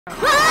I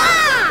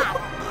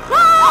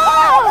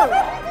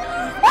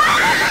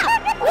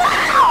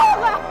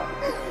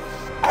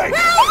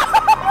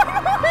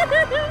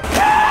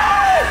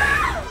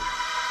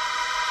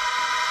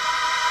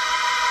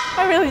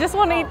really just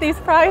want to eat these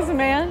fries,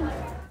 man.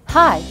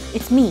 Hi,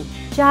 it's me,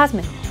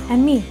 Jasmine.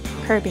 And me,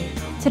 Kirby.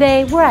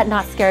 Today, we're at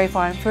Knott Scary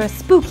Farm for a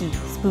spooky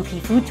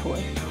food tour.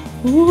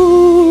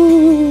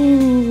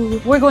 Ooh.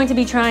 We're going to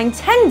be trying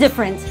 10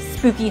 different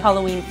spooky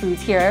Halloween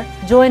foods here.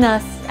 Join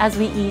us as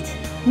we eat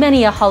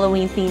many a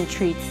Halloween-themed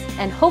treats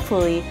and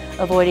hopefully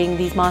avoiding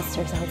these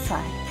monsters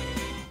outside.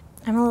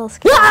 I'm a little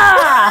scared.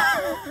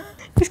 Ah!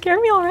 You scared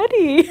me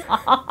already.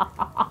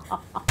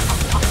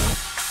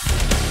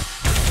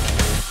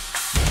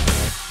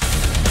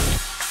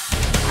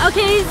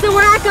 Okay, so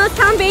we're at Ghost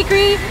Town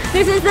Bakery.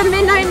 This is the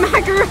Midnight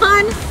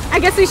Macaron. I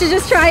guess we should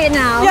just try it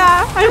now.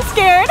 Yeah, I'm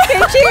scared. Okay,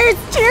 cheers.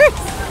 Cheers.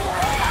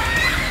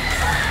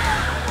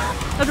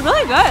 It's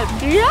really good.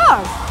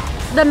 Yeah.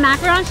 The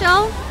macaron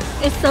shell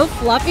is so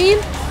fluffy.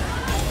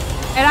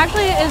 It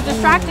actually is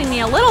distracting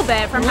me a little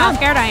bit from how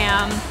scared I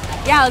am.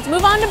 Yeah, let's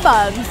move on to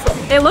bugs.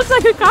 It looks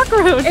like a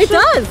cockroach. It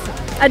does.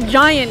 A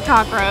giant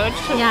cockroach.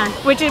 Yeah.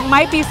 Which it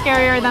might be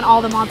scarier than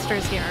all the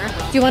monsters here.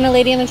 Do you want to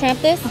Lady and the Tramp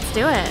this? Let's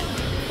do it.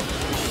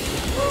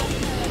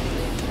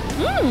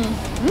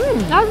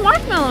 That's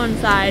marshmallow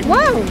inside.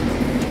 Wow.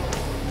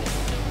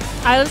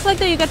 I just like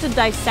that you get to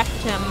dissect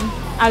him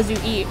as you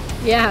eat.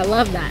 Yeah, I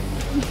love that.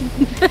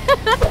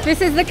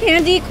 This is the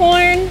candy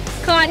corn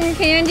cotton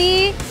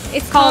candy.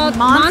 It's called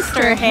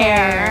Monster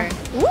Hair.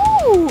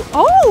 Ooh!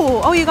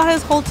 Oh, you got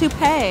his whole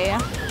toupee.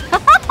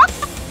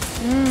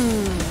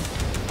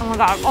 Oh my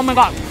god, oh my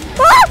god.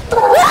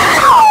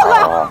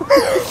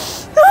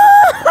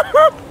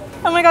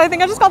 Oh my god, I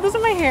think I just got this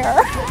in my hair.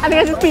 I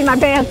think I just peed my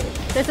pants.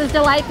 This is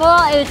delightful.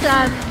 It's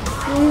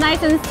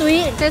nice and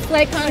sweet, just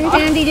like cotton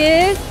candy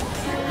is.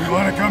 You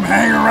want to come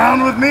hang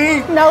around with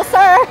me? No,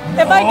 sir.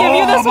 If I give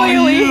you this, will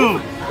you leave? You?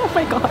 Oh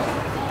my god.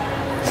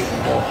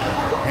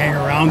 Hang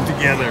around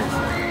together.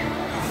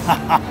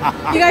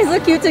 You guys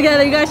look cute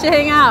together. You guys should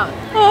hang out.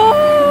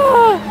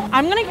 Oh,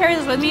 I'm gonna carry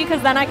this with me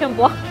because then I can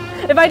block.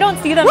 If I don't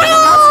see them, then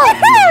I'm not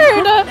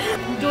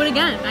scared. Do it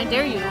again. I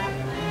dare you.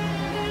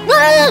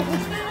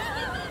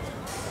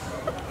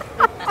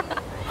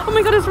 Oh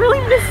my god, it's really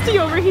misty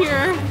over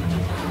here.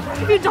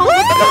 If you don't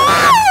look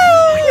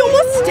he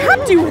almost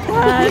stabbed you with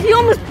that. He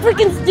almost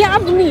freaking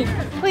stabbed me.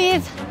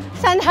 Please,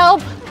 send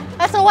help.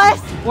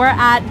 SOS. We're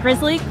at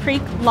Grizzly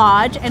Creek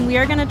Lodge and we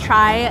are gonna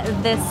try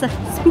this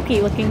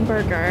spooky looking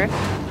burger.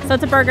 So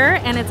it's a burger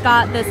and it's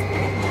got this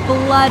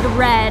blood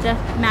red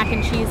mac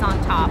and cheese on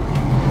top.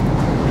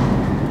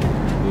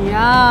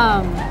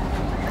 Yum.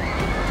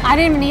 I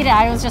didn't even eat it.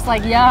 I was just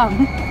like,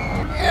 yum.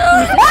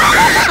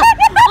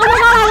 Oh my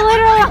god, I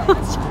literally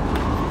almost...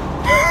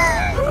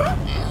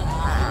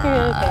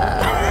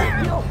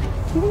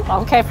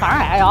 Okay,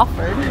 fine, I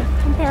offered.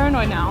 I'm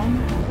paranoid now.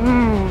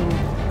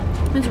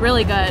 It's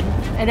really good.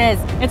 It is.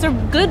 It's a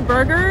good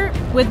burger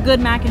with good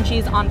mac and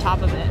cheese on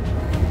top of it.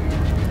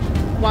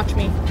 Watch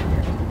me.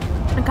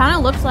 It kind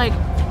of looks like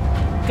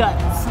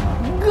guts.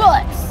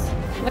 Guts.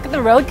 Look at the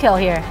roadkill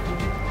here.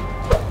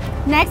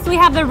 Next, we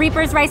have the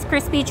Reaper's Rice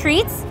Krispie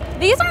Treats.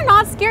 These are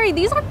not scary.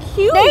 These are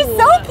cute. They're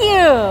so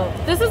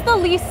cute. This is the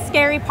least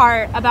scary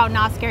part about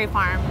Knott Scary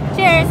Farm.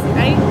 Cheers.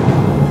 Ready?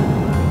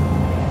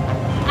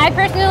 I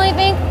personally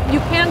think you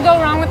can't go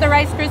wrong with the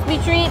Rice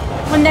Krispie Treat.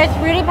 When there's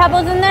Fruity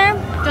Pebbles in there,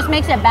 just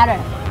makes it better.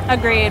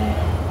 Agreed.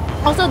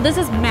 Also, this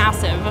is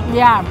massive.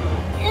 Yeah.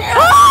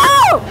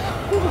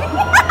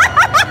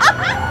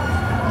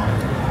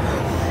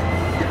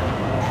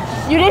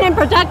 You didn't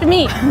protect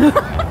me.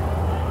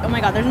 Oh my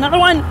god, there's another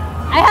one.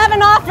 I have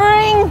an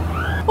offering.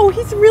 Oh,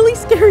 he's really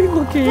scary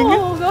looking.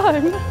 Oh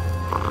god.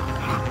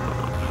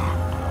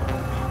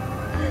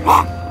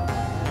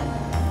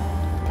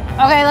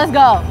 Okay, let's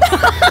go.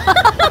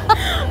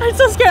 I'm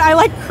so scared. I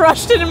like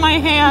crushed it in my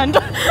hand.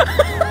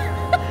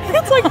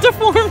 It's like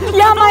deformed.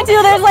 Yeah, mine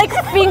too. There's like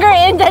finger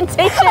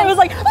indentation. I was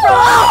like,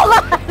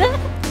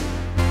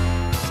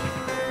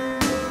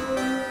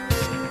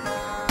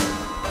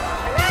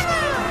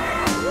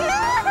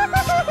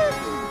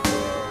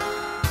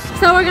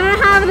 So we're gonna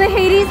have the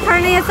Hades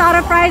carne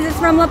asada fries. It's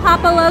from La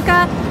Papa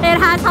Loca. It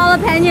has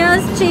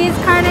jalapenos, cheese,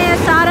 carne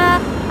asada,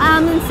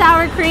 and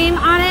sour cream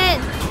on it.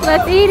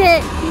 Let's eat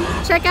it.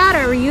 Check out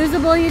our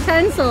reusable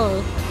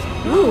utensil.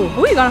 ooh,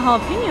 you got a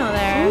jalapeno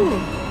there. Ooh.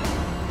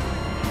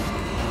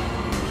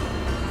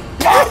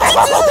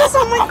 Jesus,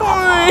 oh my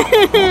god.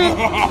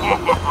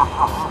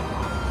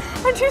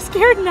 I'm too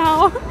scared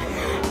now.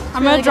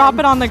 I'm gonna drop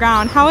it on the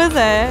ground. How is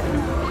it?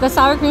 The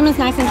sour cream is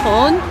nice and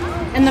cold,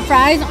 and the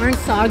fries aren't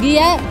soggy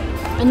yet.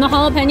 And the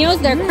jalapenos,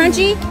 they're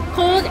crunchy,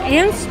 cold,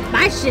 and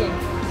spicy.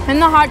 And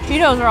the hot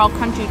Cheetos are all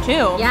crunchy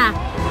too. Yeah.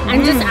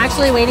 I'm just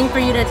actually waiting for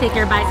you to take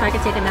your bite so I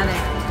can take another.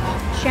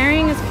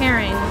 Sharing is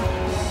caring.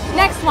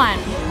 Next one.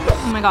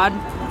 Oh my god.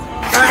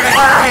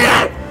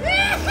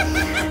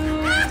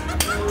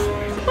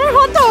 Our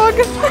hot dog.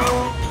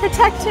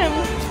 Protect him.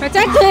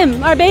 Protect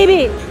him, our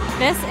baby.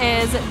 This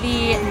is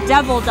the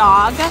devil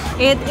dog.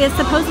 It is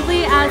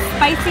supposedly as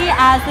spicy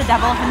as the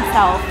devil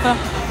himself. We'll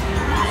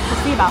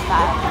see about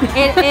that.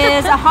 It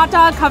is a hot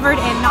dog covered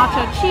in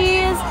nacho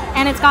cheese,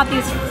 and it's got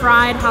these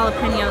fried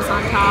jalapenos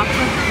on top.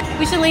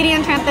 We should Lady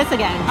and Tramp this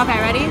again. Okay,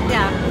 ready?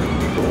 Yeah.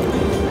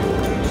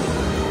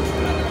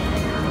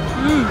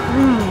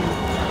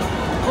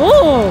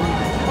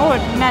 Oh,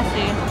 it's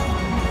messy.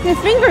 These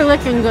things are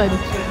looking good.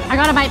 I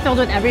got a bite filled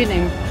with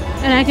everything,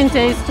 and I can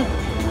taste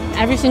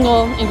every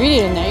single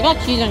ingredient in there. You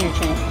got cheese on your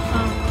chin.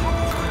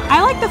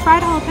 I like the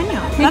fried jalapeno.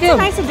 Me That's too. a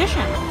nice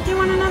addition. Do you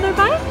want another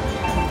bite?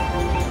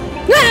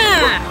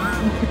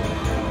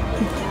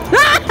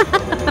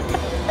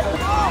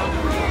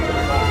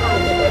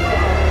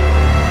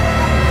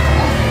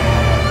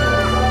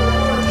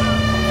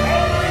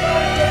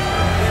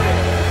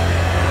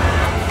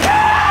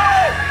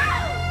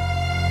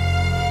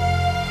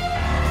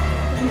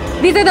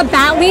 These are the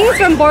bat wings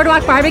from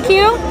Boardwalk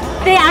Barbecue.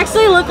 They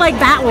actually look like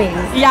bat wings.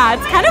 Yeah,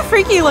 it's kind of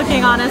freaky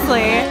looking,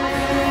 honestly.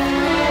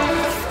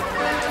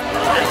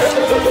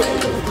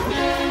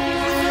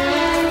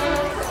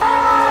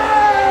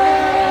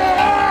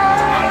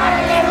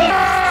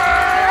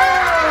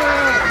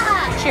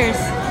 Cheers.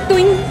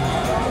 Doing.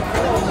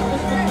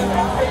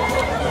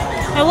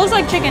 It looks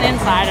like chicken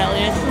inside, at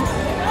least.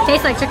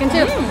 Tastes like chicken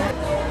too.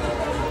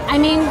 I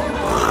mean,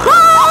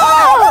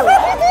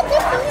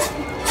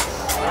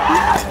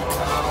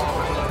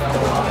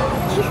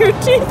 Your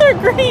teeth are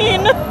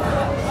green.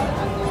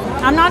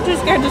 I'm not too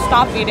scared to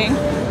stop eating.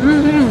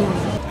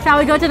 shall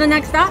we go to the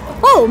next stop?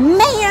 Oh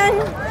man!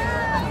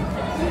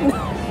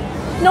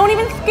 No one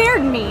even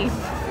scared me.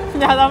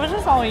 Yeah, that was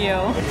just all you.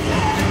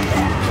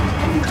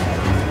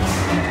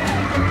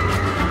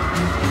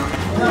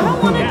 I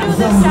don't want to do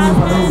this,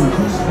 Jasmine.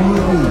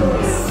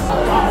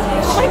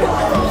 Oh my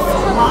God.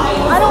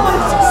 I don't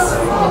want to.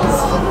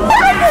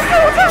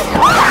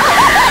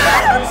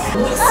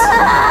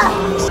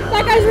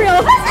 That guy's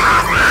real.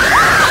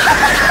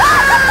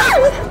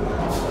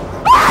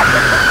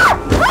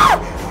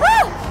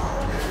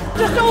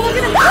 Just don't look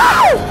at it.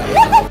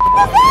 What the f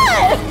is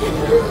that?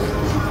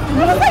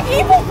 It looks like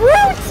evil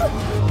brutes.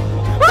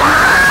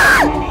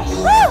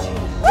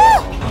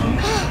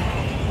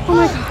 Oh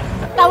my God.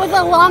 That was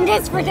the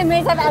longest freaking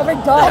maze I've ever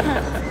done.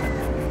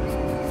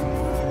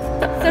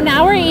 So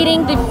now we're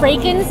eating the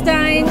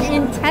Frankenstein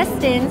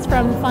intestines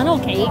from funnel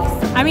cakes.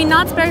 I mean,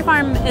 Knott's Berry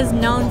Farm is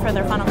known for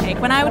their funnel cake.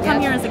 When I would come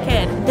here as a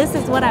kid, this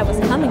is what I was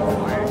coming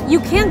for. You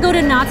can't go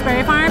to Knott's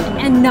Berry Farm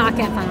and not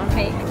get funnel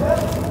cake.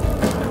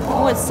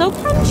 Oh, it's so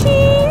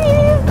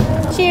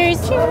crunchy. Cheers.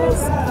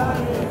 Cheers.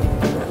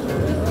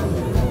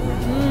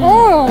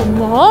 Oh,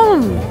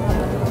 Mom.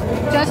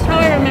 Just how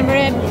I remember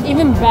it,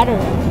 even better.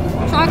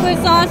 Chocolate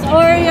sauce,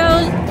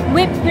 Oreos,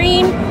 whipped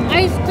cream,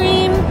 ice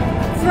cream,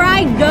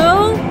 fried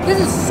dough. This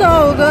is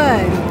so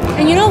good.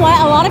 And you know what?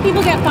 A lot of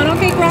people get funnel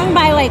cake wrong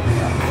by like...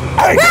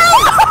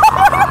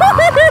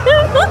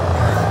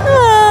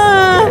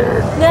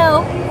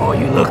 No. Oh,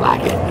 you look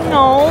like it.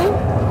 No.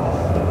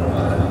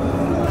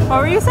 What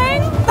were you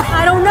saying?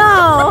 I don't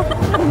know.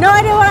 No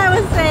idea what I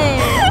was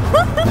saying.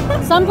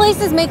 Some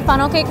places make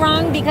funnel cake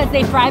wrong because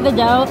they fry the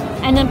dough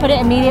and then put it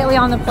immediately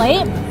on the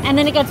plate, and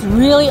then it gets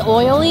really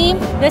oily.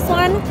 This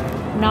one,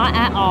 not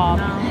at all.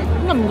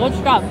 Good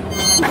stuff.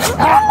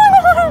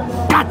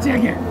 God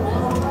dang it.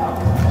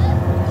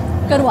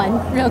 Good one,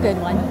 real good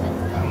one.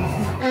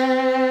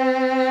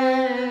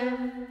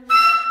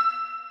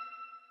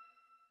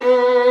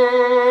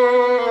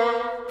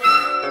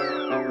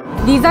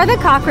 These are the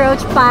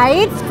cockroach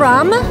bites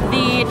from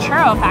The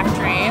churro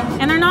factory.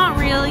 And they're not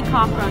really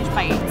cockroach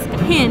bites.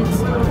 Hint,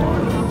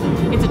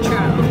 it's a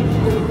churro.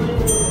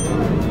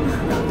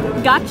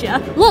 Gotcha.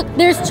 Look,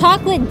 there's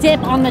chocolate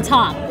dip on the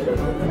top.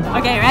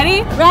 Okay,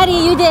 ready? Ready,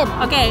 you dip.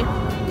 Okay.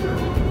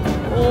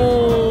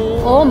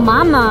 Oh. Oh,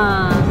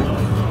 mama.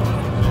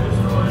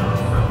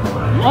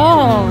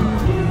 Oh,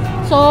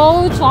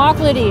 so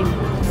chocolatey.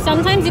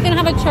 Sometimes you can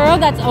have a churro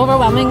that's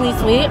overwhelmingly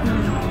sweet.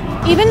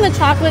 Even the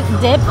chocolate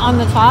dip on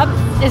the top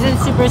isn't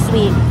super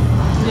sweet.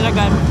 These are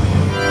good.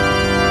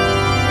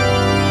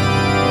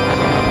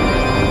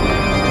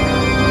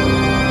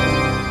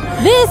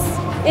 This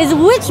is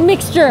witch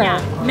mixture.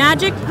 Yeah.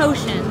 Magic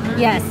potion.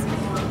 Yes.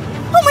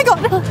 Oh my God.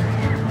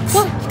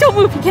 What? Don't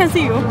move. He can't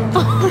see you.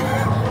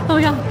 Oh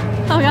my God.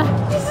 Oh my God.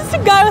 He's just a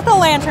guy with a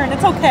lantern.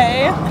 It's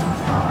okay.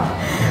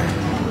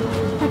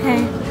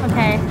 Okay.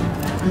 Okay.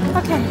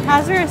 Okay.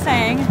 As we were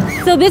saying.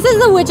 So this is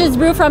the witch's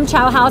brew from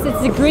Chow House.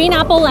 It's the green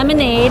apple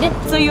lemonade.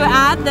 So you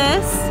add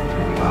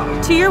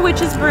this to your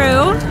witch's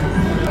brew.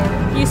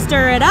 You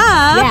stir it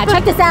up. Yeah,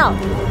 check this out.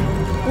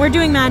 We're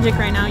doing magic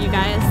right now, you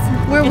guys.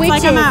 We're it's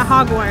like I'm witches. at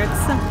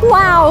Hogwarts.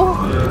 Wow.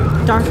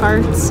 Dark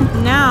arts.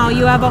 Now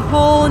you have a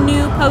whole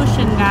new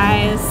potion,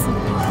 guys.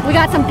 We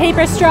got some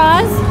paper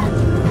straws.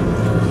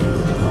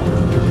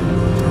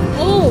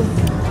 Oh,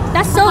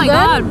 that's so my good.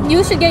 God.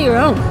 You should get your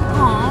own.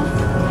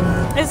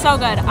 Aww. It's so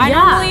good. I Yeah.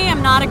 normally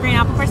am not a green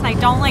apple person. I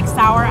don't like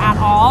sour at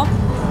all.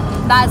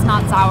 That is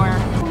not sour.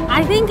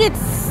 I think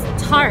it's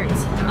tart.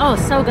 Oh,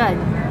 so good.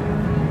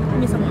 Give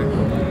me some more.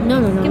 No,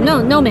 no, no,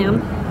 no, no,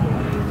 ma'am.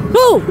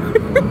 Woo!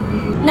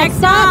 Next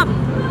stop.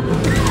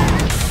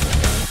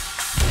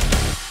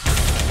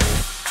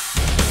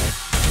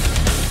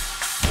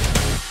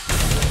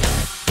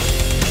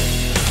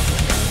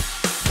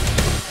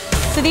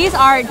 So these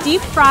are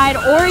deep fried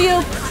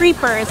Oreo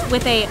creepers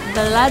with a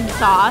blood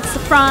sauce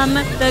from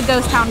the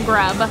Ghost Town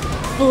Grub.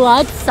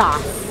 Blood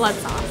sauce. Blood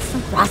sauce.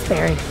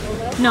 Raspberry.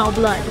 No,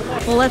 blood.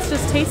 Well, let's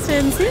just taste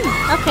it and see.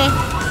 Okay.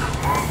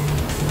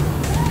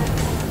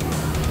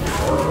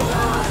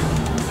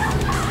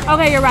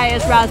 Okay, you're right.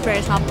 It's raspberry.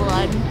 It's not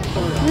blood.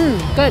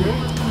 Good.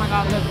 Oh my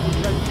god.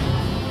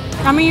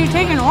 I mean, you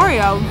take an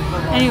Oreo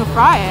and you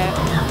fry it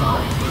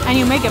and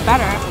you make it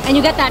better. And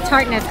you get that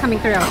tartness coming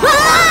through.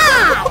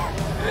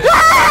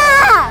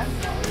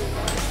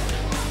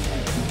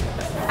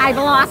 I've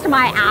lost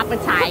my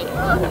appetite.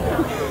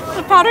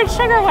 The powdered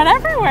sugar went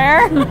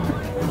everywhere.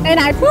 And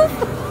I poop.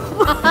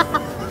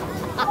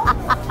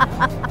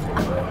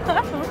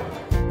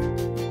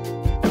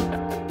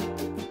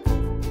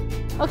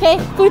 Okay,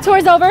 food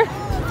tour's over.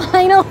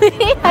 Finally.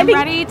 I'm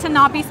ready to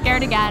not be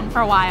scared again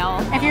for a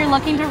while. If you're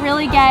looking to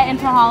really get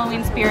into the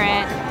Halloween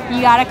spirit,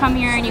 you gotta come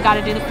here and you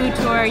gotta do the food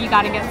tour. You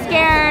gotta get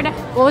scared.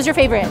 What was your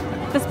favorite?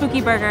 The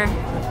spooky burger.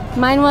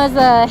 Mine was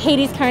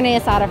Hades carne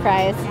asada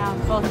fries. Yeah,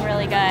 both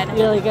really good.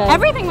 Really good.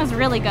 Everything was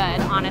really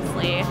good,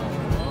 honestly.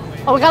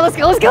 Oh my god, let's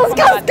go, let's go, let's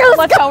go, Oh my let's go, God.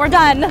 Let's go, we're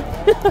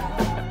done.